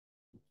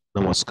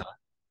নমস্কাৰ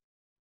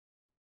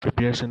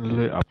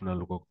প্ৰিপাৰেশ্যনলৈ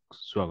আপোনালোকক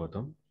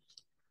স্বাগতম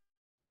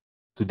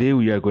Today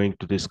we are going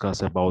to discuss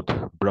about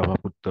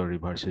Brahmaputra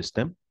river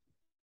system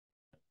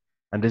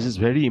and this is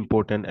very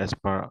important as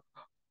per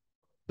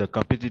the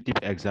competitive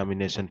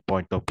examination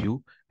point of view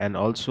and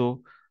also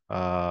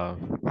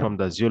from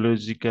the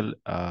geological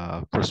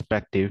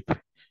perspective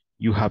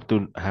you have to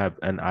have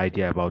an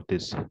idea about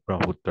this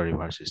Brahmaputra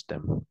river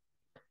system.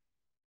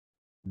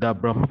 The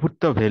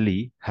Brahmaputra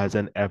Valley has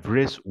an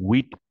average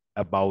width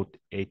about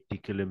 80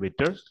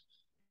 kilometers.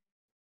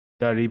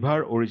 The river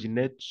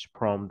originates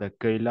from the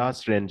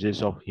Kailash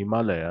ranges of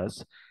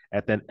Himalayas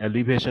at an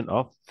elevation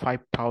of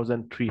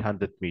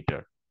 5,300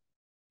 meters.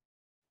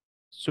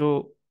 So,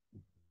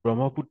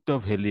 Brahmaputra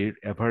Valley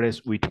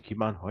average width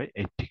kiman hoy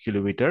 80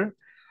 kilometers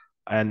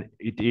and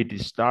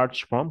it starts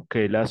from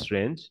Kailash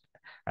range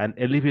and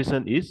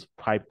elevation is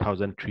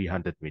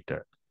 5,300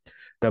 meters.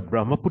 The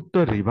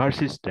Brahmaputra river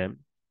system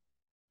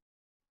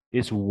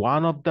is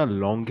one of the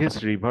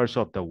longest rivers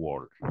of the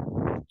world.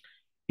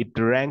 It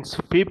ranks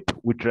fifth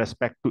with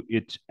respect to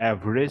its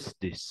average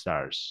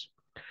discharge.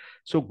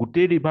 So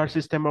গোটেই river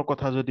চিষ্টেমৰ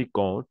কথা যদি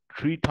কওঁ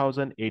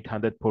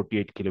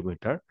 3,848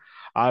 kilometre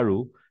আৰু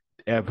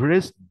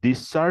average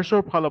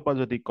ডিসচাৰ্জৰ ফালৰ পৰা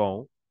যদি কওঁ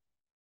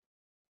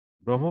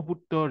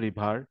ব্ৰহ্মপুত্ৰ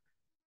ৰিভাৰ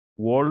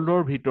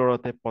ৱৰ্ল্ডৰ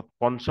ভিতৰতে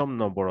পঞ্চম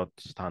নম্বৰত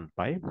স্থান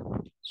পায়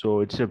so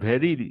it's a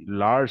very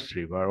large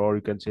river or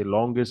you can say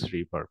longest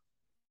river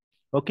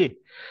okay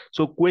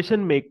so question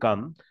may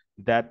come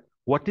that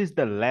what is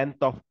the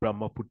length of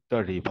Brahmaputra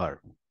river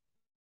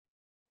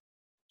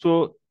So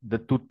the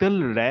total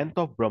length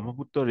of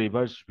Brahmaputra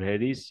rivers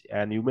varies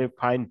and you may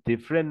find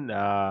different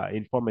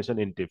information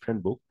in different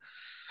book.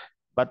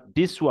 But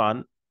this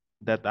one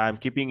that I'm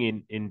keeping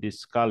in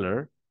this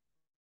color,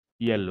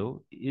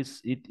 yellow,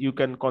 is it you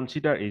can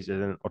consider is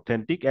an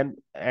authentic and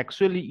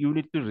actually you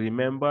need to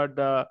remember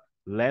the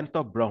length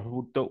of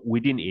Brahmaputra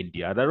within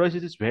India. Otherwise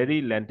it is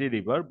very lengthy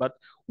river, but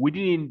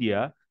within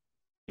India,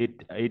 it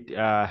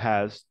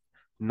has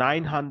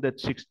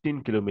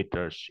 916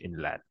 kilometers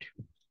inland.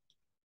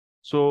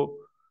 So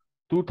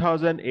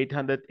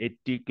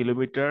 2,880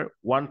 kilometer,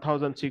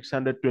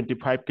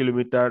 1,625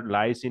 kilometer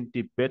lies in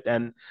Tibet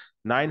and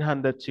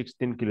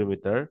 916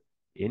 kilometer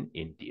in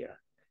India.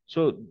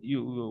 So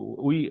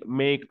we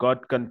may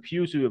got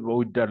confused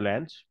with the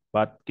length,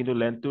 but কিন্তু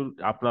লেন্থটো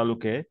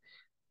আপোনালোকে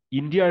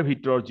ইণ্ডিয়াৰ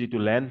ভিতৰত যিটো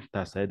length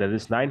আছে that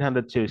is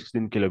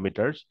 916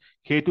 kilometers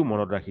সেইটো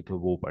মনত ৰাখি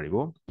থবও পাৰিব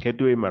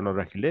সেইটোৱে মনত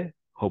ৰাখিলে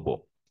হ'ব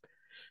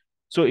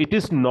So it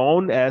is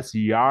known as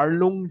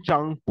Yarlung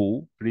Changpu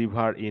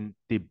River in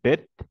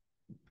Tibet.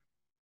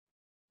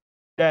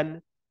 Then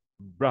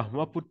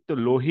Brahmaputra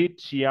Lohit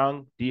Siang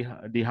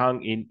Dihang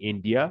in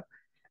India.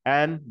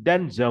 And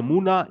then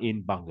Jamuna in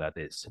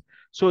Bangladesh.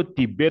 So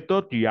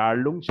Tibetot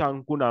Yarlung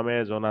Changpu নামে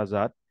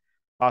জনাজাত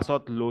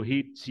পাছত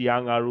লোহিত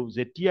চিয়াং আৰু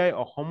যেতিয়াই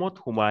অসমত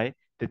সোমায়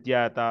তেতিয়া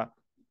এটা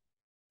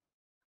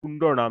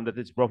সুন্দৰ নাম that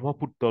is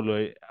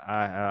ব্ৰহ্মপুত্ৰলৈ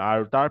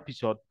আৰু তাৰ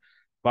পিছত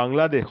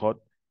বাংলাদেশত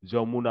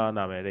যমুনা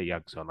নামেৰে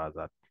ইয়াক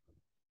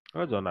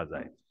জনা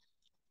যায়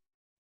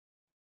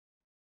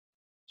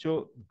So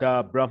the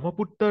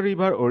Brahmaputra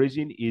river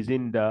origin is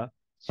in the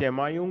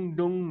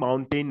Semayungdung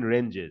mountain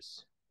ranges.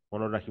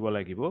 মনত ৰাখিব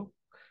লাগিব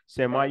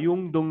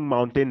Semayungdung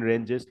mountain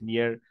ranges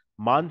near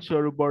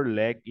Mansarovar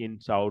Lake in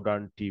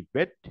southern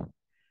Tibet.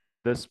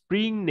 The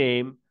spring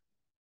name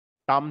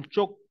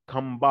Tamchok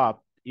Khambap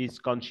is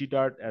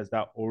considered as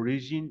the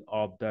origin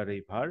of the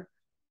river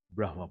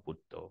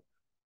Brahmaputra.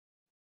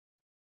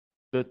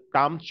 The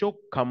Tamchok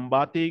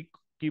Khambate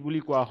কি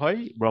বুলি কোৱা হয়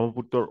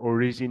ব্ৰহ্মপুত্ৰৰ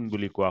origin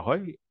বুলি কোৱা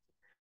হয়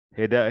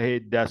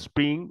The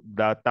spring,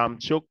 the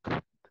Tamchuk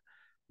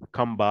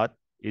Khambat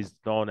is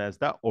known as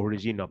the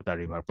origin of the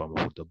river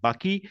Brahmaputra.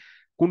 Baki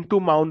kuntu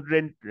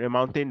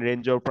mountain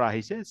range or পৰা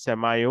আহিছে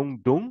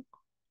Semayungdung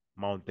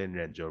mountain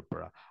range or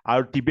পৰা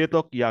আৰু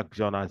টিবেটক ইয়াক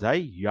জনা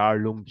যায়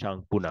Yarlung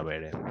Changpu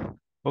নামেৰে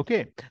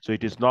Okay, so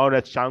it is known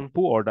as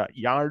Changpu or the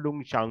Yarlung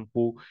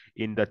Changpu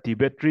in the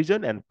Tibet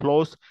region and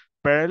flows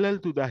parallel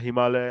to the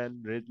Himalayan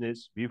ranges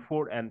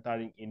before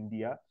entering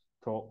India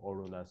through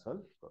Arunachal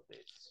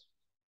Pradesh.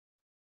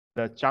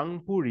 The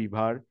Changpu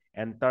River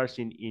enters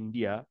in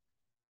India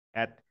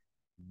at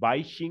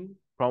Baishing,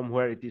 from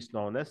where it is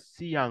known as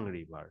Siang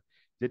River.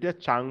 যেতিয়া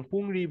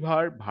Changpung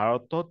River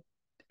ভাৰতত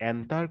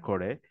enter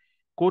কৰে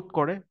ক'ত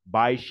কৰে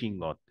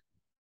বাইশিঙত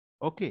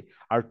okay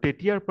আৰু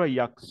তেতিয়াৰ পৰা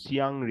ইয়াক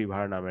Siang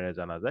river নামেৰে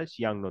জনা যায়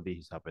চিয়াং নদী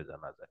হিচাপে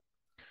জনা যায়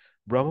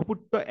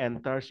Brahmaputra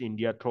enters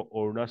India through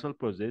Arunachal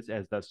Pradesh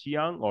as the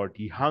Siang or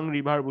Dihang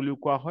River বুলিও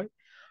কোৱা হয়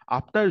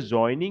After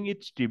joining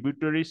its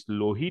tributaries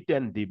Lohit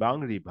and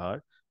Dibang River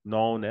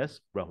known as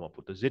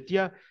Brahmaputra.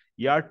 যেতিয়া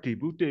ইয়াৰ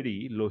tributary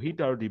Lohit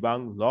আৰু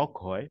Dibang লগ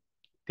হয়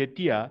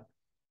তেতিয়া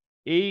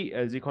এই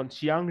যিখন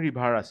চিয়াং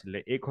ৰিভাৰ আছিলে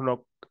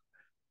এইখনক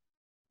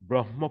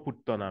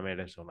ব্ৰহ্মপুত্ৰ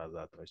নামেৰে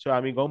জনাজাত হয় সো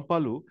আমি গম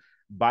পালো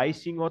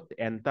বাইচিঙত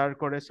এণ্টাৰ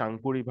কৰে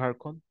চাংপু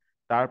ৰিভাৰখন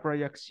তাৰ পৰা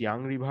ইয়াক চিয়াং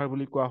ৰিভাৰ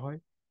বুলি কোৱা হয়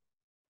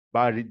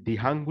বা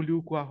দিহাং বুলিও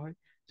কোৱা হয়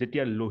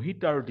যেতিয়া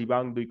লোহিত আৰু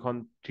দিবাং দুইখন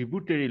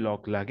ট্ৰিবিউটাৰি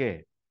লগ লাগে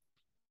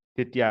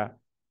তেতিয়া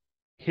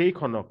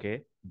সেইখনকে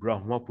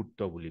ব্ৰহ্মপুত্ৰ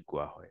বুলি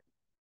কোৱা হয়।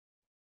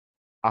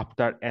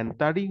 After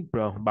entering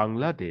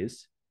Bangladesh,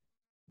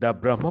 the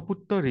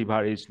Brahmaputra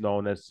River is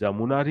known as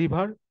Jamuna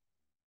River,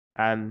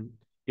 and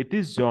it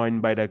is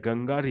joined by the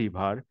Ganga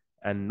River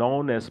and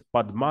known as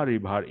Padma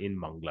River in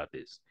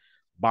Bangladesh.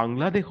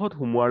 বাংলাদেশত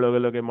সোমোৱাৰ লগে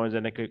লগে মই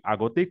যেনেকৈ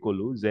আগতেই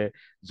ক'লো যে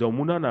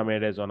যমুনা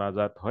নামেৰে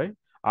জনাজাত হয়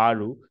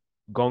আৰু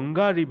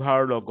গংগা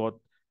ৰিভাৰৰ লগত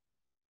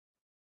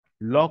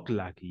লগ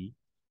লাগি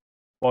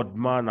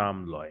পদ্মা নাম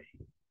লয়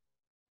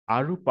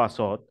আৰু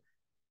পাছত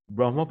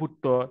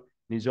ব্ৰহ্মপুত্ৰ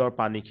নিজৰ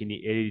পানীখিনি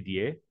এৰি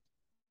দিয়ে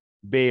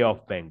বে অফ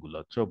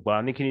বেংগলত। চ'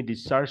 পানীখিনি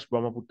ডিscharge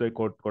ব্ৰহ্মপুত্ৰই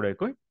ক'ত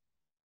কৰেগৈ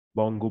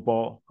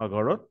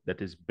বংগোপসাগৰত, that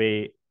is Bay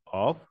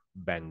of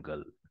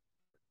Bengal.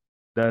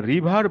 The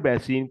river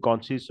basin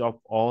consists of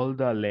all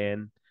the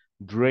land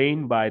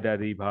drained by the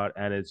river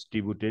and its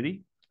tributary.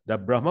 The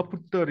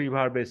Brahmaputra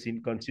river basin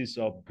consists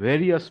of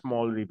various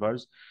small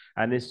rivers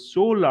and is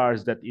so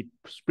large that it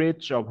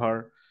spreads over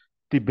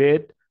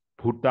Tibet,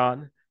 Bhutan,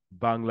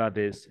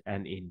 Bangladesh,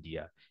 and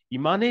India.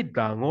 ইমানেই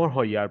ডাঙৰ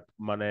হয় ইয়াৰ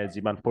মানে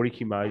যিমান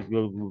পৰিসীমা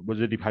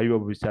যদি ভাবিব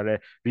বিচাৰে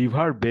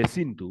river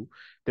বেচিনটো,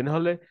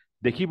 তেনেহ'লে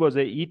দেখিব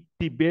যে ই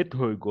টিবেট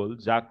হৈ গ'ল,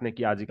 যাক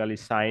নেকি আজিকালি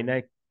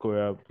চাইনাই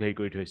হেৰি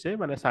কৰি থৈছে,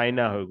 মানে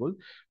চাইনা হৈ গ'ল,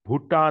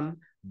 ভূটান,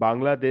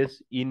 বাংলাদেশ,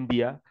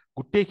 ইণ্ডিয়া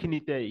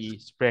গোটেইখিনিতে ই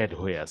স্প্ৰেড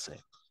হৈ আছে।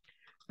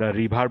 The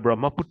river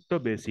Brahmaputra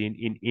basin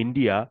in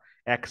India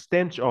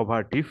extends over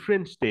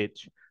different states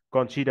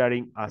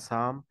considering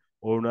Assam,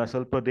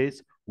 Arunachal Pradesh,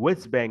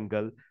 West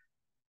Bengal,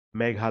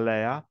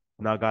 Meghalaya,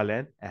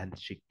 Nagaland, and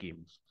Sikkim.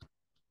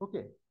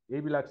 Okay,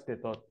 এইবিলাক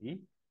ষ্টেটত ই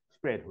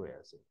স্প্ৰেড হৈ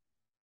আছে।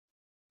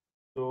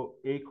 তো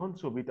এইখন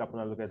ছবিত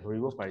আপোনালোকে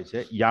ধৰিব পাৰিছে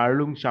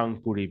ইয়াৰলুং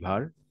চাংপু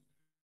ৰিভাৰ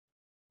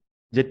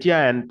যেতিয়া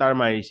এণ্টাৰ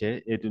মাৰিছে,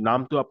 এইটো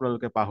নামটো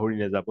আপোনালোকে পাহৰি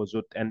নাযাব,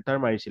 য'ত এণ্টাৰ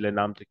মাৰিছিলে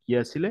নামটো কি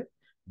আছিলে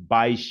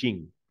বাইচিং।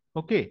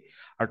 অ'কে,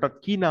 আৰু তাত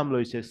কি নাম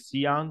লৈছে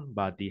চিয়াং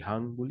বা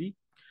দিহাং বুলি।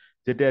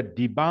 যেতিয়া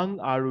দিবাং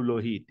আৰু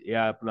লোহিত,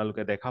 এয়া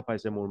আপোনালোকে দেখা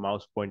পাইছে মোৰ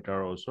মাউচ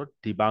পইণ্টাৰৰ ওচৰত,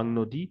 দিবাং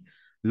নদী,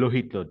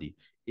 লোহিত নদী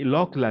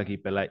লগ লাগি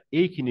পেলাই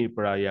এইখিনিৰ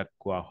পৰা ইয়াক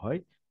কোৱা হয়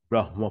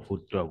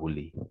ব্ৰহ্মপুত্ৰ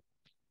বুলি।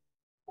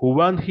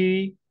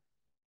 সোৱণশিৰি,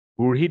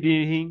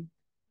 বুঢ়ীদিহিং,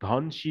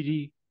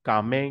 ধনশিৰি,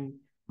 কামেং,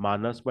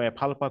 মানস, মই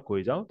এফালৰ পৰা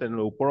কৈ যাওঁ,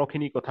 তেনেহ'লে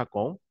ওপৰৰখিনি কথা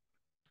কওঁ।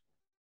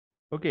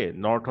 অ'কে,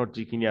 নৰ্থত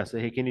যিখিনি আছে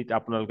সেইখিনিত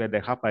আপোনালোকে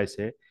দেখা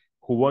পাইছে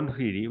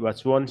সোৱণশিৰি বা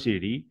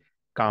সোৱণশিৰি,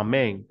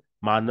 কামেং,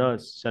 মানস,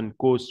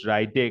 সনকোচ,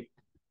 ৰাইডেক,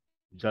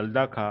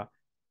 জলদাখা,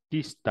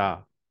 তিস্তা।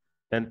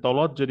 দেন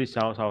তলত যদি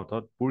চাওঁ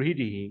চাউথত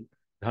বুঢ়ীদিহিং,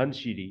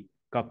 ধনশিৰি,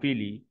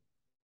 কপিলি,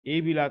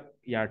 এইবিলাক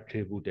ইয়াৰ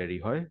ট্ৰিবিউটাৰী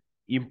হয়,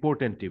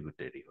 ইম্পৰ্টেণ্ট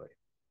ট্ৰিবিউটাৰী হয়।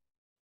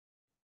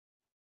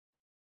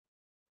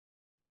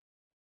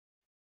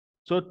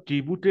 চ'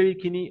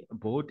 ট্ৰিবিউটাৰীখিনি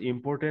বহুত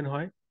ইম্পৰ্টেণ্ট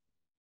হয়।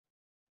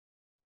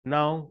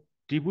 Now,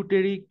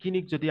 tributary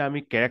খিনিক যদি আমি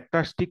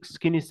characteristics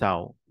খিনি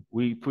চাওঁ,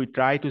 if we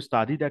try to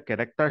study the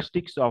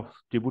characteristics of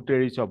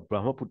tributaries of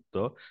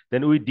Brahmaputra,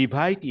 then we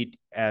divide it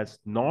as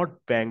North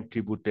Bank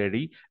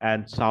tributary and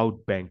South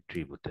Bank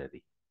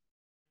tributary.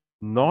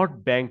 North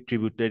Bank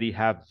tributary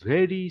have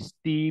very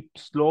steep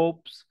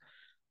slopes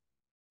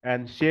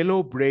and shallow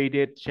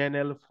braided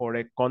channel for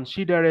a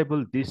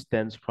considerable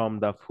distance from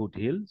the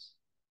foothills,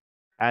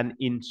 and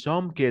in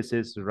some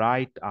cases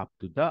right up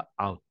to the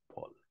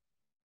outfall.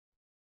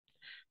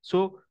 So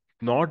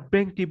north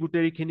bank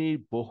ট্ৰিবিউটাৰীখিনি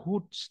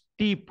বহুত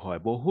strip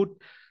হয়, বহুত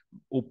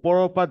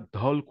ওপৰৰ পৰা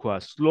ঢল খোৱা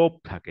slope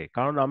থাকে,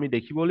 কাৰণ আমি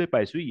দেখিবলৈ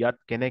পাইছো ইয়াত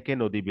কেনেকে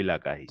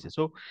নদীবিলাক আহিছে।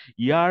 চ'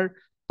 ইয়াৰ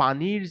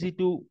পানীৰ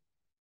যিটো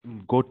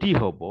গতি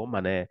হ'ব,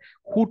 মানে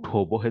সুত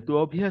হ'ব, সেইটো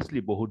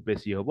অবভিয়াছলি বহুত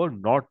বেছি হ'ব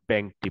নৰ্থ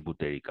বেংক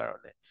ট্ৰিবিউটাৰীৰ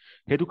কাৰণে।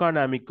 সেইটো কাৰণে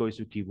আমি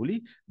কৈছো কি বুলি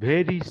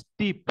very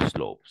strip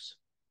শ্লোপছ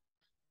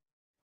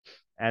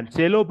and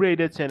shallow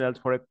braided channels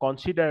for a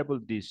considerable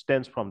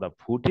distance from the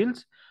foothills,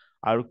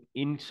 are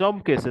in some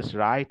cases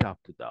right up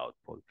to the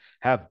outfall,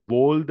 have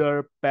boulder,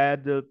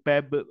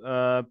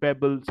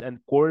 pebbles and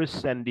coarse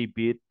sandy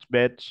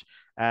beds,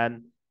 and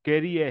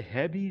carry a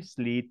heavy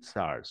sleet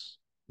surge,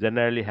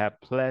 generally have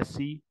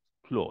flashy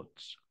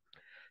floats.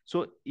 So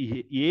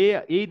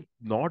এই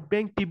north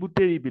bank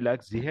ট্ৰিবিউটাৰী বিলাক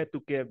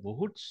যিহেতুকে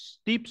বহুত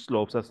strip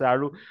শ্লোপছ আছে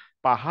আৰু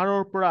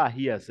পাহাৰৰ পৰা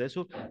আহি আছে,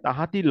 চ'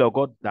 তাহাঁতি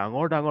লগত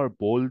ডাঙৰ ডাঙৰ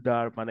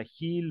বোল্ডাৰ মানে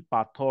শিল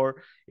পাথৰ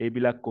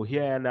এইবিলাক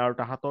কঢ়িয়াই আনে, আৰু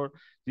তাহাঁতৰ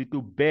যিটো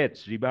বেডছ,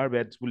 ৰিভাৰ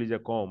বেডছ বুলি যে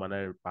কওঁ, মানে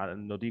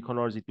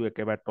নদীখনৰ যিটো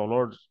একেবাৰে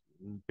তলৰ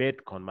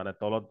বেডখন, মানে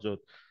তলত য'ত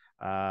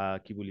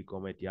কি বুলি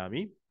ক'ম এতিয়া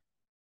আমি,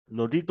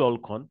 নদীৰ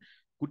তলখন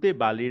গোটেই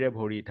বালিৰে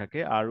ভৰি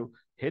থাকে, আৰু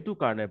সেইটো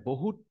কাৰণে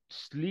বহুত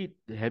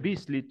হেভি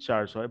শ্লিট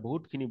চাৰ্জ হয়,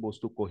 বহুতখিনি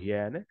বস্তু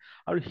কঢ়িয়াই আনে,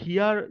 আৰু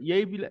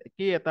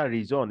এইবিলাকেই এটা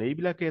ৰিজন,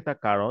 এইবিলাকে এটা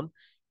কাৰণ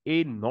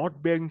এই নৰ্থ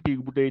বেংক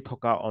ট্ৰিবিউটাৰী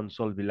থকা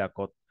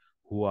অঞ্চলবিলাকত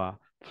হোৱা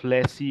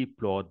ফ্লেচি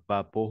ফ্লড বা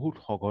বহুত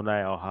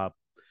সঘনাই অহা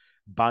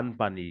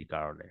বানপানীৰ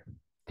কাৰণে,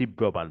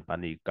 তীব্ৰ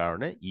বানপানীৰ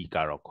কাৰণে ই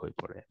কাৰক হৈ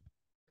পৰে।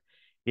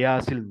 এয়া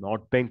আছিল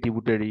নৰ্থ বেংক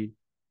ট্ৰিবিউটাৰী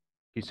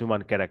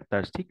কিছুমান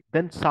characteristic.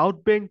 Then South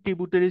Bank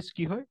tributaries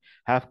কি হয়?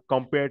 Have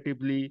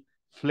comparatively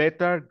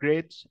flatter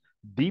grades,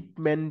 Deep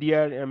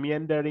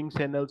meandering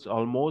channels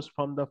almost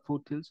from the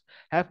foothills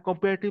have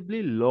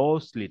comparatively low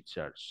slit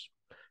charts.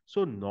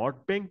 So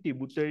North Bank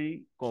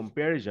tributary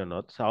comparison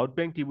of South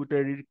Bank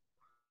tributary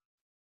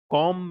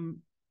com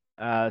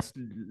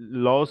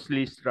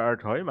লছলি start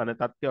হয় মানে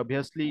তাতকে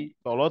obviously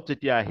তলত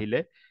যেতিয়া আহিলে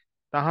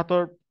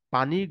তাহাঁতৰ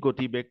পানীৰ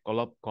গতিবেগ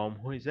অলপ কম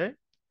হৈ যায়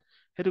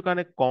সেইটো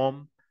কাৰণে কম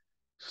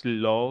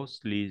স্ল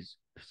স্লিজ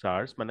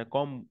চাৰ্জ মানে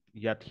কম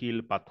ইয়াত শিল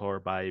পাথৰ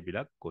বা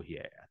এইবিলাক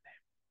কঢ়িয়াই আনে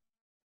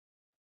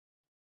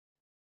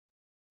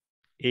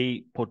এই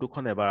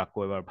ফটোখন আকৌ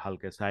এবাৰ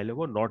ভালকে চাই ল'ব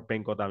নৰ্থ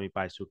বেংকত আমি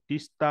পাইছো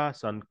তিষ্টা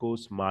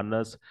সনকোচ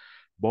মানস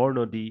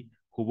বৰনদী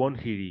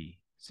সোৱণশিৰি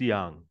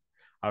চিয়াং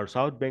আৰু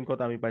সাউথ বেংকত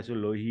আমি পাইছো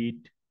লোহিত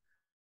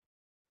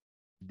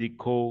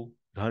দিখৌ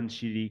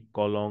ধনশিৰি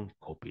কলং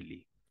কপিলি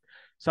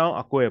চাওঁ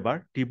আকৌ এবাৰ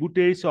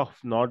ট্ৰিবিউটাৰিজ of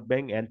north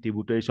bank and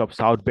ট্ৰিবিউটাৰিজ of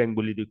south bank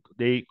বুলি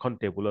এইখন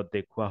টেবুলত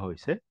দেখুওৱা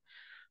হৈছে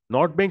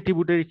নৰ্থ বেংক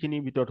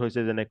ট্ৰিবিউটাৰিখিনিৰ ভিতৰত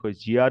হৈছে যেনেকৈ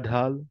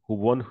জীয়াঢাল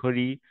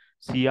সোৱণশিৰি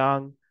চিয়াং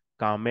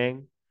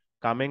কামেং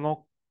কামেঙক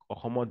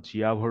অসমত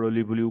জীয়া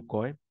ভৰলী বুলিও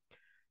কয়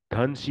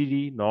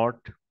ধনশিৰি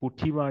নৰ্থ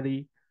পুথিমাৰী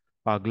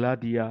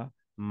পাগলাদিয়া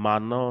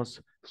মানস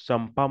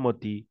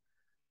চম্পামতী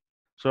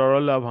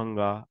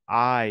সৰলাভাঙ্গা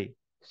আই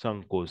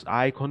সংকোচ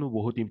আইখনো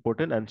বহুত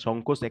ইম্পৰ্টেণ্ট এণ্ড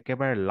সংকোচ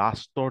একেবাৰে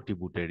লাষ্টৰ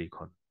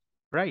ট্ৰিবিউটাৰিখন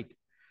ৰাইট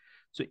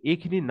চ'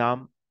 এইখিনি নাম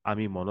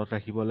আমি মনত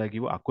ৰাখিব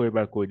লাগিব আকৌ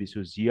এবাৰ কৈ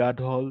দিছো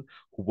জীয়াঢল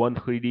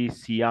সোৱণশিৰি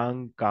চিয়াং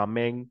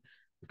কামেং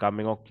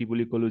কামেঙক কি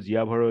বুলি ক'লো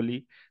জীয়া ভৰলী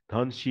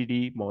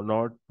ধনশিৰি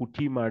নৰ্থ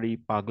পুথিমাৰী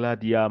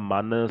পাগলাদিয়া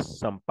মানস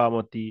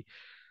চম্পামতী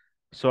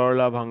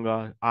সৰলাভাঙ্গা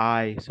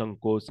আই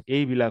সংকোচ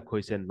এইবিলাক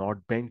হৈছে নৰ্থ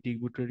বেংক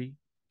ট্ৰিবিউটাৰি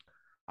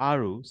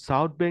আৰু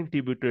সাউথ বেংক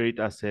ট্ৰিবিউটাৰিত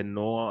আছে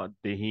নোৱা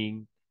দিহিং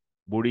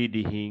বুঢ়ী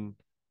Dihing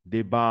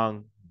Debang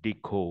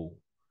Dikhow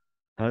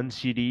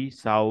Dhansiri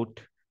south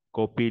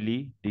Kopili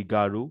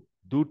Digaru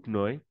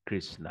Dudhnoi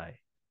Krishnai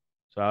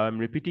so I'm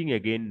repeating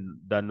again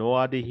the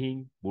Noah Dihing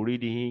Buri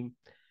Dihing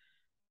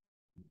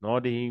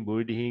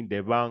বুঢ়ী দিহিং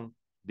দেবাং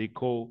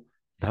দিখৌ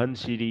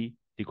ধনশিৰি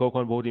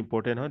দিখৌখন বহুত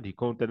ইম্পৰ্টেণ্ট হয়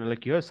দিখৌ তেনেহ'লে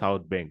কি হয়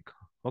south bank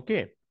okay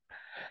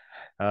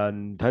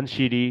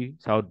Dhansiri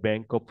south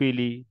bank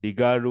Kopili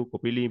Digaru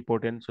Kopili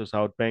important so'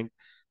 south bank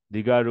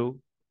Digaru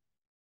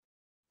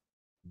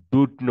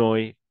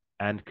Dudhnoi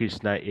and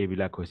Krishna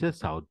এইবিলাক হৈছে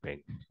south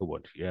bank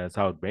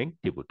south bank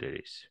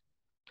ট্ৰিবিউটাৰিজ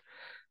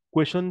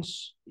questions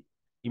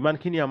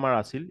ইমানখিনি আমাৰ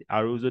আছিল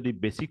আৰু যদি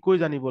বেছিকৈ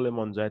জানিবলৈ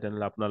মন যায়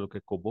তেনেহ'লে আপোনালোকে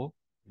ক'ব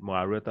মই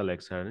আৰু এটা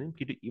লেকচাৰ আনিম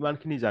কিন্তু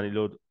ইমানখিনি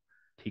জানিলেও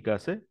ঠিক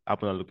আছে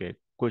আপোনালোকে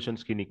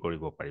কুৱেশ্যনছখিনি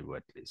কৰিব পাৰিব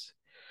at least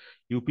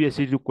U P S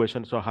চিটো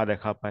questions অহা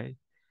দেখা পায়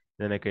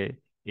যেনেকৈ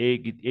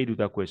এই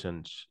দুটা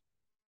questions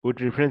With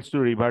reference to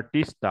River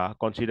Tista,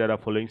 consider the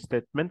following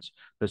statements.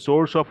 The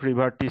source of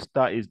River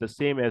Tista is the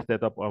same as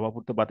that of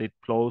Brahmaputra, but it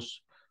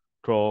flows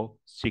through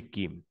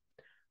Sikkim.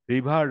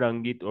 River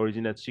Rangit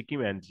originates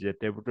Sikkim and is a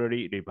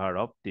tributary river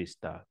of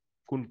Tista.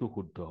 Kuntu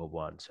Huddha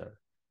hobo answer.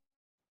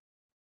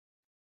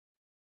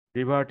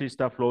 River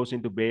Tista flows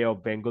into Bay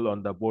of Bengal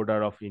on the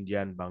border of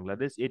India and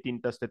Bangladesh. এই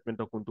তিনিটা statement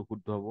kuntu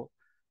Huddha hobo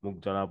মোক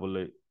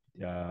জনাবলৈ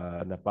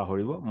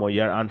নাপাহৰিব মই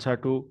ইয়াৰ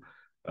আনসাৰটো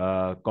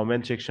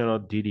comment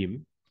সেকশনত দি দিম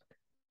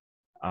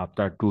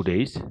after 2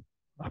 days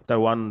after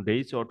 1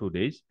 days or 2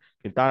 days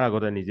কিন্তু তাৰ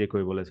আগতে নিজে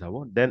কৰিবলৈ চাব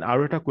দেন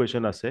আৰু এটা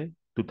কুৱেশ্যন আছে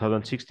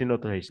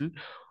 2016ত আহিছিল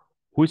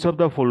which of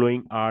the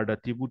following are the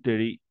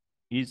tributary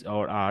is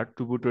or are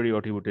tributary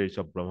or tributaries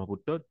of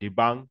Brahmaputra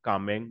Dibang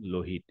Kameng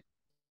Lohit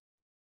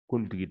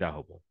কোনটো কিটা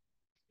হ'ব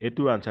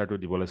এটো আনসাৰটো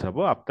দিবলৈ চাব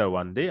after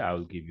 1 day I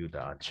will give you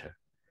the answer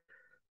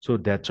so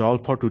that's all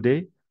for today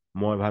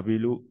মই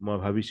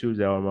ভাবিছো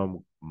যে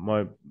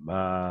মই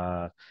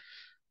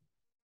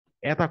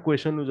এটা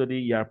কুৱেশ্যনো যদি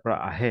ইয়াৰ পৰা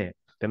আহে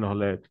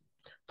তেনেহ'লে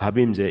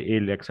ভাবিম যে এই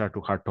লেকচাৰটো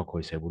সাৰ্থক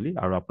হৈছে বুলি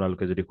আৰু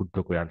আপোনালোকে যদি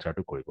শুদ্ধকৈ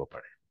আনসাৰটো কৰিব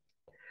পাৰে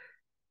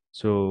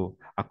চ'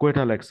 আকৌ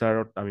এটা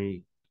লেকচাৰত আমি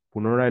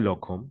পুনৰাই লগ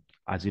হ'ম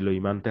আজিলৈ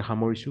ইমানতে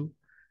সামৰিছো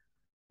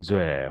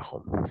জয়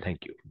অসম থেংক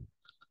ইউ